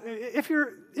 If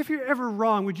you're ever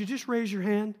wrong, would you just raise your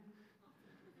hand?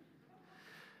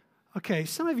 Okay,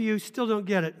 some of you still don't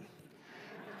get it.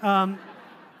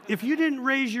 If you didn't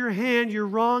raise your hand, you're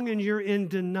wrong and you're in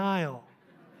denial.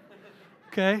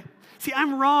 Okay? See,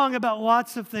 I'm wrong about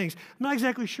lots of things. I'm not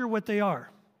exactly sure what they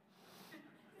are.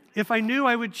 If I knew,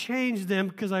 I would change them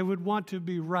because I would want to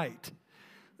be right.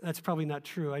 That's probably not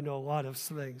true. I know a lot of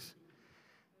things.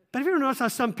 But have you ever noticed how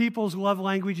some people's love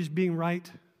language is being right?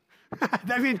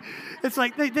 I mean, it's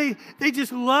like they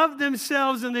just love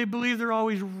themselves and they believe they're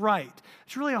always right.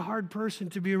 It's really a hard person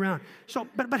to be around. So,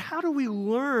 but how do we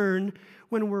learn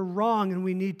when we're wrong and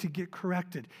we need to get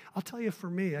corrected? I'll tell you, for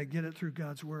me, I get it through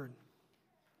God's word.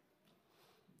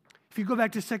 If you go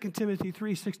back to 2 Timothy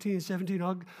 3:16 and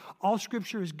 17, all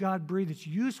Scripture is God-breathed. It's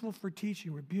useful for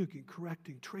teaching, rebuking,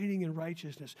 correcting, training in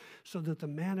righteousness, so that the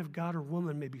man of God or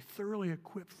woman may be thoroughly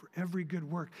equipped for every good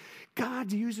work.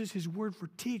 God uses His word for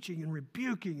teaching and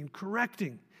rebuking and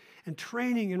correcting and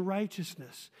training in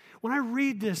righteousness. When I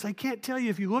read this, I can't tell you,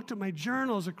 if you looked at my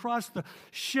journals across the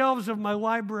shelves of my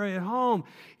library at home,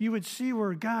 you would see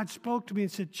where God spoke to me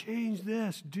and said, change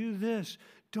this, do this.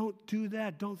 Don't do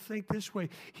that. Don't think this way.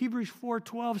 Hebrews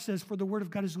 4:12 says, for the word of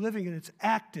God is living and it's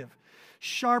active,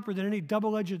 sharper than any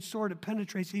double-edged sword. It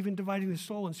penetrates, even dividing the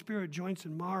soul and spirit, joints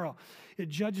and marrow. It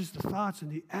judges the thoughts and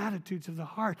the attitudes of the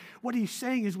heart. What he's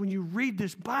saying is when you read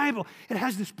this Bible, it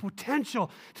has this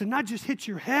potential to not just hit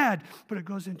your head, but it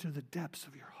goes into the depths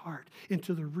of your heart,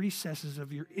 into the recesses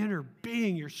of your inner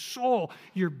being, your soul,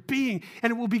 your being,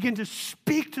 and it will begin to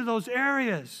speak to those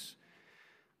areas.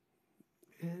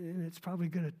 And it's probably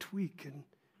going to tweak and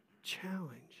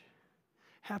challenge.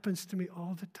 Happens to me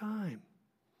all the time.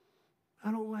 I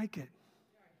don't like it.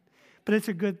 But it's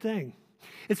a good thing.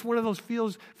 It's one of those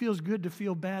feels good to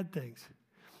feel bad things.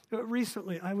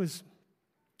 Recently, I was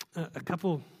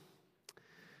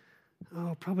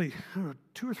probably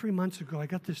 2 or 3 months ago, I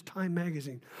got this Time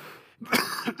magazine.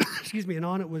 Excuse me, and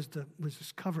on it was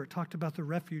this cover. It talked about the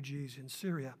refugees in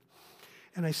Syria.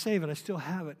 And I saved it. I still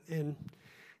have it. And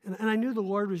I knew the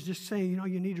Lord was just saying,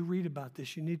 you need to read about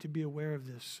this. You need to be aware of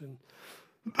this. And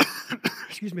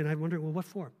excuse me, and I wondered, well, what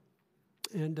for?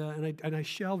 And I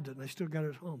shelved it, and I still got it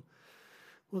at home.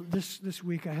 Well, this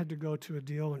week I had to go to a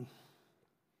deal, and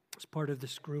as part of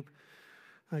this group,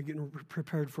 getting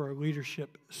prepared for our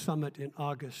leadership summit in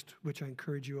August, which I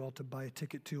encourage you all to buy a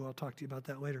ticket to. I'll talk to you about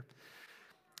that later.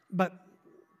 But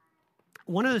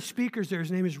one of the speakers there,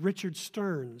 his name is Richard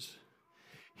Stearns.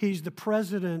 He's the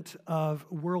president of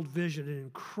World Vision, an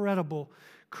incredible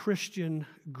Christian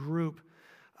group.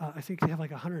 I think they have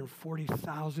like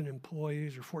 140,000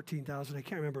 employees or 14,000. I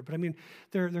can't remember. But I mean,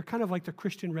 they're kind of like the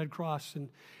Christian Red Cross, and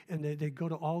they go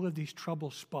to all of these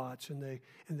trouble spots, and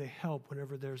they help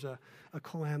whenever there's a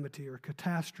calamity or a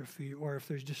catastrophe, or if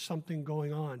there's just something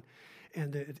going on.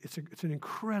 And it's an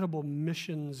incredible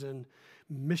missions and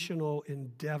missional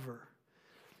endeavor.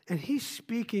 And he's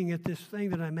speaking at this thing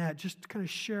that I'm at, just kind of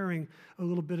sharing a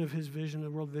little bit of his vision, the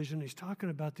World Vision. He's talking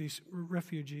about these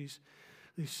refugees,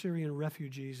 these Syrian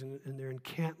refugees and their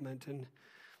encampment. And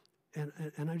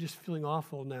I'm just feeling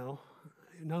awful now.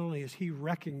 Not only is he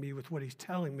wrecking me with what he's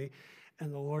telling me,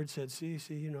 and the Lord said, see,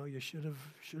 you should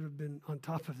have been on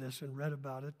top of this and read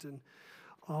about it and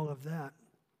all of that.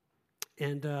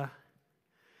 And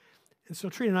And so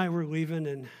Trina and I were leaving,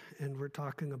 and we're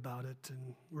talking about it,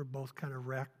 and we're both kind of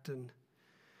wrecked, and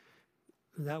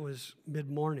that was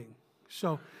mid-morning.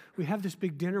 So we have this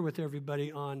big dinner with everybody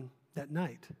on that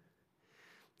night,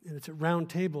 and it's at round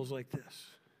tables like this.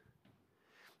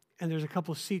 And there's a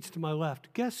couple of seats to my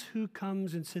left. Guess who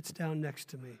comes and sits down next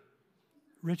to me?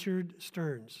 Richard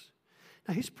Stearns.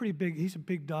 Now, he's pretty big. He's a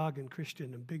big dog and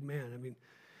Christian and big man. I mean,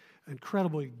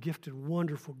 incredibly gifted,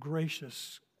 wonderful,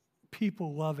 gracious,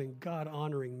 people-loving,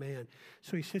 God-honoring man.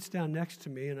 So he sits down next to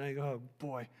me, and I go, oh,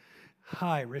 boy,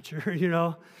 hi, Richard, you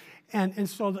know. And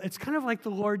so it's kind of like the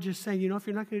Lord just saying, you know, if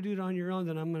you're not going to do it on your own,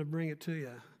 then I'm going to bring it to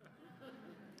you.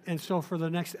 And so for the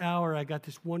next hour, I got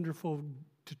this wonderful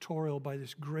tutorial by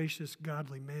this gracious,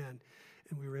 godly man,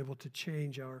 and we were able to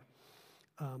change our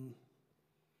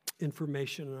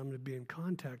information, and I'm going to be in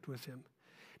contact with him.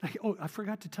 I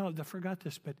forgot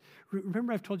this, but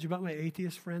remember I've told you about my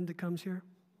atheist friend that comes here,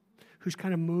 who's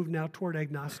kind of moved now toward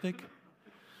agnostic?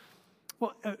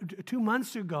 Well, 2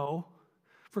 months ago,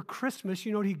 for Christmas,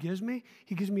 you know what he gives me?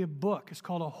 He gives me a book. It's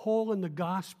called A Hole in the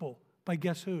Gospel by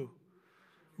guess who?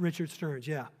 Richard Stearns,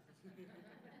 yeah.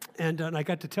 And I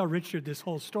got to tell Richard this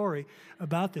whole story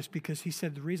about this because he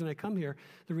said the reason I come here,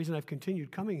 the reason I've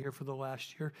continued coming here for the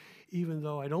last year, even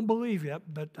though I don't believe yet,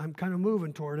 but I'm kind of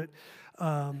moving toward it,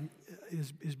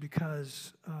 is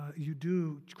because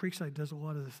Creekside does a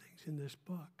lot of the things in this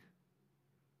book.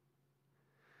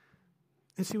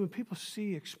 And see, when people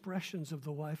see expressions of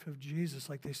the life of Jesus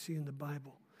like they see in the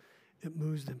Bible, it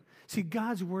moves them. See,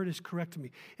 God's word is correct to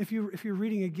me. If you're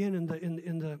reading again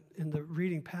in the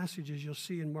reading passages, you'll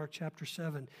see in Mark chapter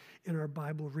 7 in our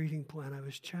Bible reading plan, I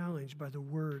was challenged by the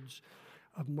words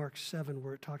of Mark 7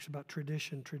 where it talks about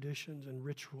traditions and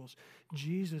rituals.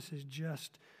 Jesus is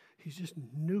he's just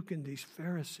nuking these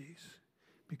Pharisees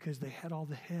because they had all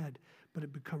the head, but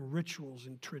it become rituals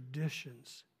and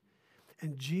traditions.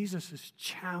 And Jesus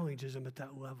challenges them at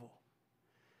that level.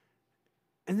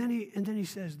 And then he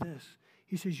says this.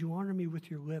 He says, you honor me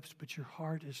with your lips, but your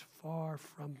heart is far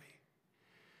from me.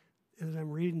 As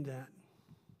I'm reading that,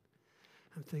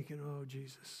 I'm thinking, oh,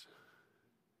 Jesus,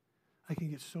 I can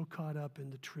get so caught up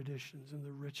in the traditions and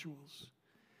the rituals,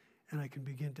 and I can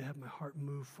begin to have my heart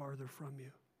move farther from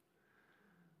you.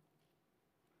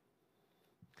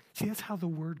 See, that's how the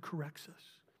word corrects us.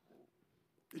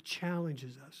 It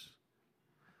challenges us.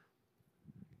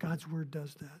 God's word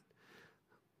does that.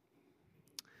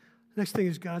 Next thing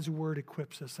is God's word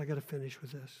equips us. I got to finish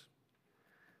with this.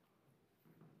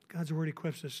 God's word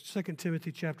equips us. 2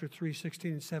 Timothy chapter 3,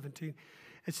 16 and 17.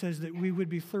 It says that we would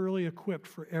be thoroughly equipped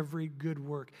for every good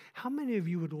work. How many of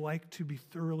you would like to be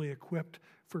thoroughly equipped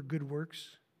for good works?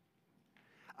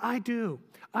 I do.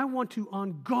 I want to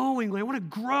ongoingly, I want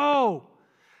to grow.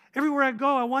 Everywhere I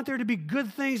go, I want there to be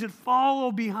good things that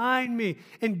follow behind me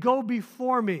and go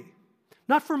before me.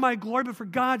 Not for my glory, but for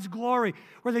God's glory.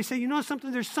 Where they say, you know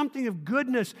something, there's something of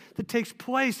goodness that takes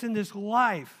place in this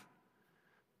life.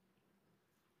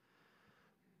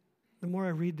 The more I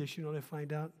read this, you know what I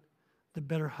find out? The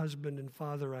better husband and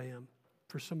father I am.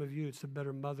 For some of you, it's the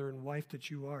better mother and wife that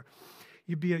you are.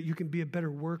 You can be a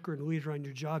better worker and leader on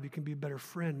your job. You can be a better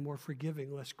friend, more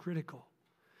forgiving, less critical.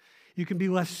 You can be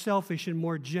less selfish and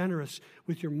more generous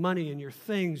with your money and your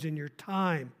things and your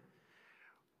time.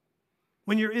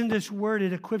 When you're in this word,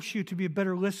 it equips you to be a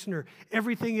better listener.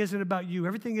 Everything isn't about you.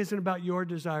 Everything isn't about your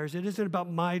desires. It isn't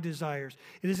about my desires.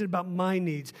 It isn't about my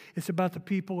needs. It's about the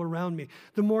people around me.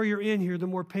 The more you're in here, the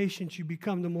more patient you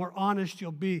become, the more honest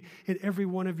you'll be in every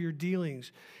one of your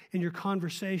dealings, in your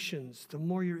conversations. The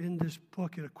more you're in this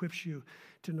book, it equips you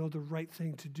to know the right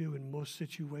thing to do in most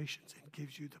situations and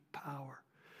gives you the power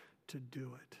to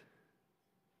do it.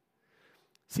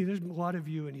 See, there's a lot of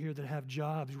you in here that have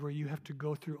jobs where you have to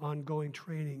go through ongoing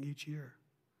training each year.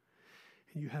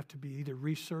 And you have to be either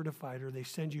recertified or they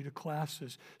send you to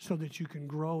classes so that you can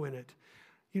grow in it.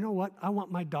 You know what? I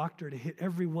want my doctor to hit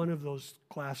every one of those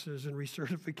classes and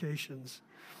recertifications.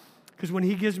 Because when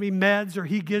he gives me meds or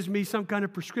he gives me some kind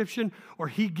of prescription or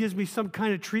he gives me some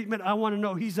kind of treatment, I want to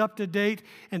know he's up to date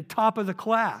and top of the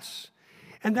class.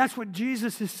 And that's what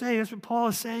Jesus is saying. That's what Paul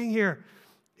is saying here.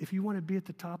 If you want to be at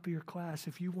the top of your class,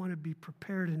 if you want to be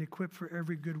prepared and equipped for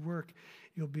every good work,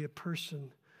 you'll be a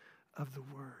person of the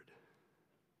word.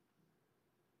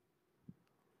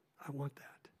 I want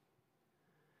that.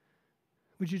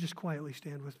 Would you just quietly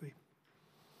stand with me?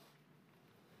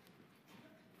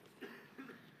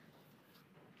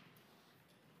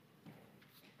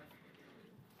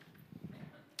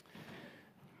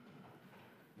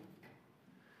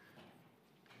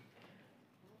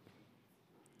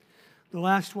 The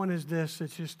last one is this.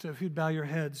 It's just, if you'd bow your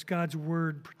heads, God's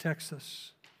word protects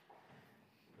us.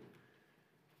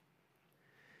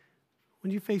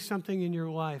 When you face something in your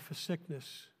life, a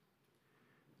sickness,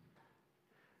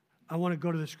 I want to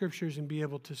go to the Scriptures and be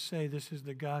able to say, this is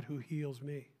the God who heals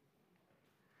me.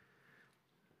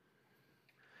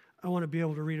 I want to be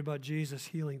able to read about Jesus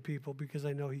healing people because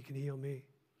I know he can heal me.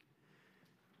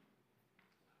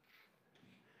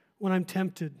 When I'm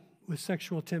tempted with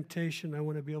sexual temptation, I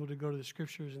want to be able to go to the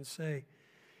Scriptures and say,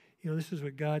 this is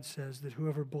what God says, that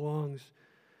whoever belongs,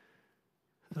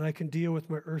 that I can deal with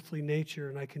my earthly nature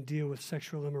and I can deal with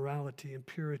sexual immorality,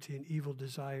 impurity, and evil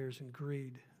desires and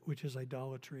greed, which is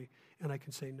idolatry, and I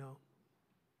can say no.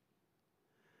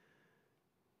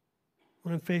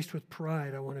 When I'm faced with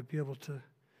pride, I want to be able to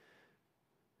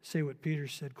say what Peter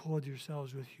said, clothe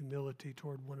yourselves with humility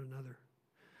toward one another.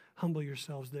 Humble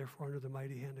yourselves, therefore, under the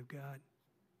mighty hand of God.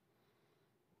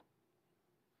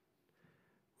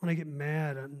 When I get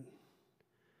mad,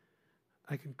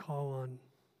 I can call on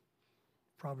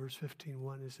Proverbs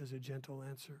 15:1. It says, a gentle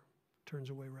answer turns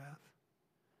away wrath.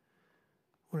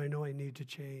 When I know I need to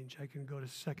change, I can go to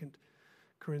 2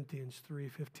 Corinthians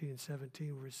 3:15 and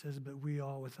 17, where it says, but we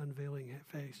all with unveiled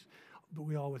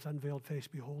face,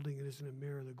 beholding it as in a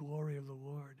mirror, the glory of the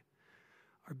Lord,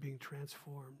 are being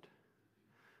transformed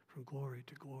from glory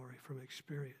to glory, from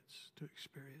experience to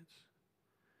experience.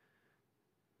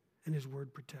 And his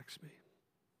word protects me.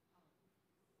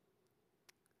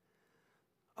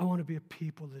 I want to be a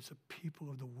people that's a people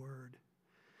of the word.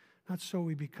 Not so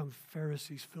we become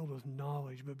Pharisees filled with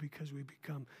knowledge, but because we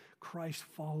become Christ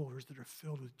followers that are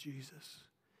filled with Jesus.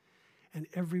 And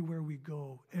everywhere we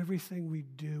go, everything we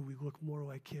do, we look more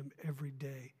like him every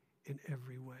day in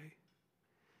every way.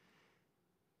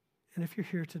 And if you're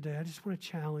here today, I just want to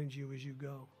challenge you as you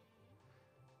go.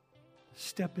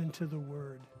 Step into the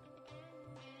word.